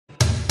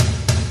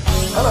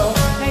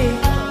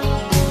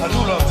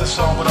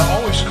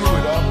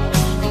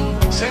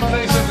Same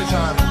place every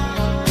time.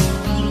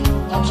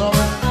 I'm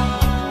sorry.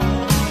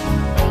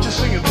 Just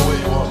sing it the way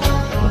you want to.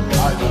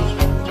 I do.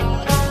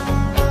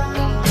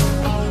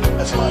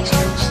 That's my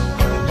excuse.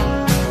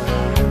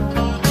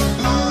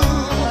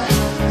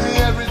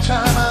 Ooh, every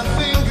time I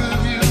think of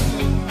you,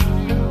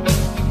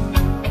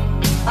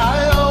 I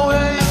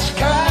always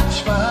catch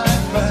my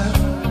breath.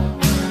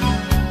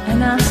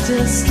 And I'm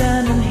still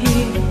standing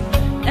here,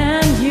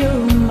 and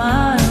you're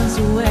miles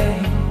away,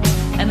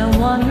 and I'm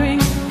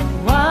wondering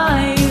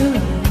why you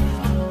left.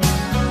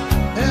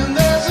 And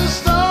there's a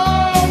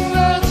storm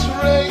that's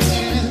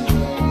raging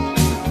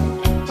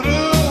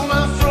through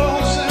my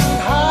frozen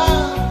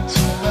heart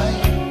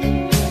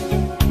tonight.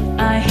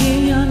 I hear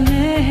your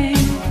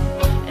name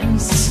in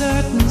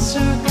certain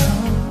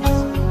circles,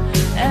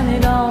 and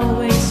it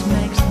always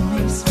makes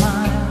me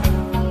smile.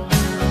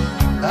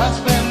 I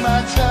spend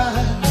my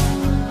time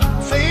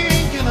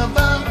thinking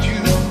about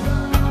you,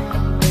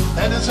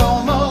 and it's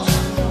almost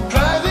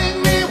driving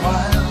me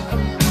wild.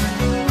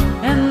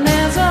 And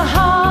there's a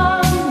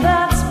heart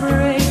that's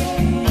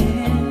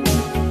breaking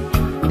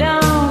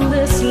down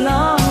this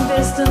long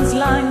distance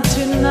line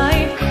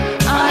tonight.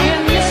 I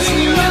am missing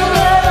you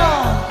at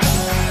all.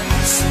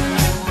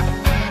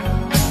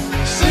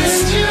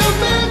 Since you've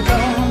been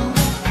gone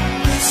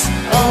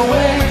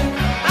away,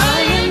 I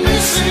am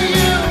missing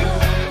you.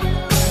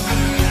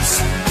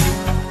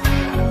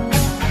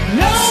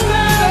 No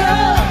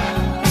matter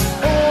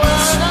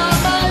what I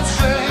might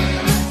say,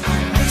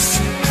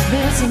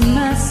 There's a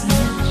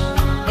message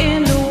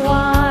in the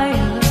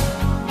wire,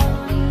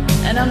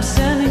 and I'm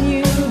sending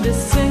you the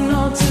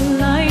signal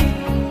tonight.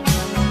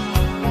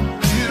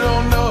 you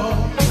don't know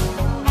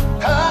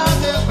how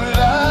desperate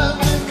I've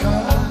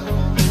become,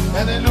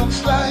 and it looks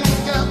like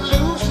I'm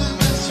losing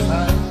this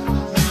fight.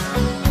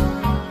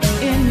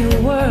 In your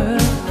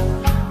world,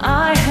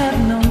 I have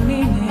no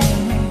meaning,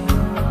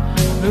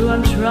 though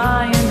I'm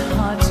trying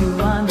hard to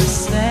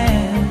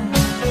understand.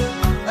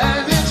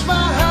 And it's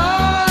my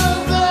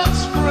heart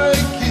that's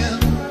breaking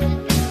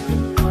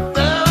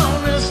down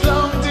this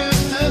long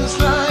distance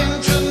line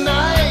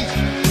tonight.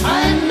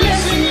 I'm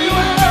missing you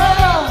at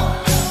all.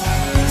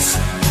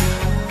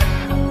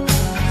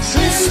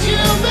 Since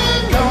you've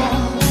been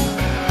gone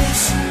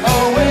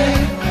away,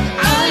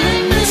 I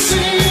am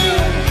missing you.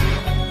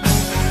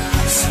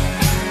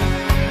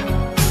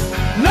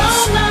 No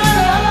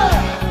matter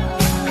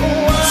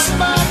what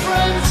my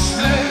friends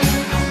say,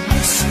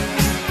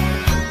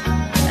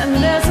 And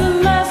there's a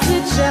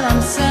message that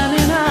I'm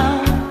sending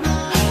out,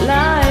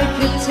 like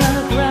a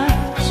telegraph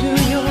to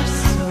your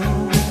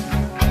soul.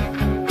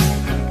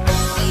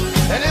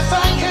 and if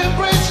I can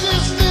bridge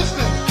this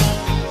distance,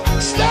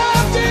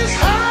 stop this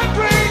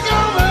heartbreak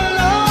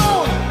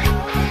overload,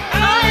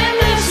 I am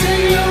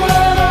missing you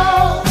at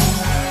all.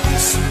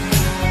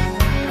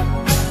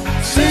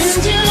 Since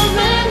you've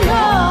been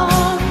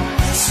gone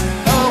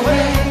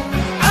away,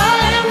 I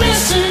am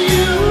missing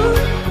you.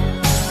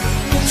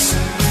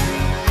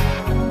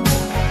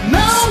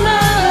 No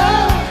matter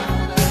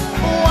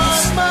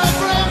what my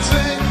friends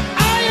say,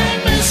 I am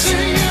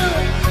missing you.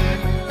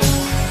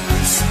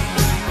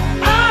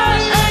 I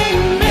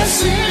ain't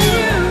missing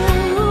you.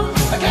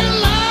 I can't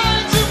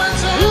lie to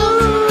myself.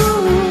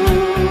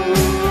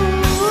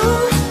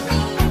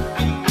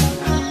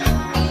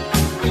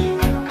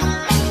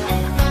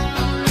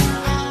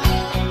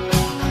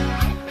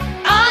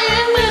 I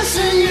ain't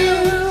missing you.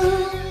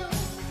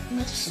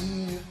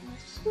 Missing you.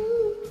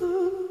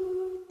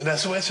 And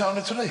that's the way it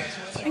sounded today.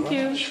 Thank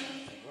you.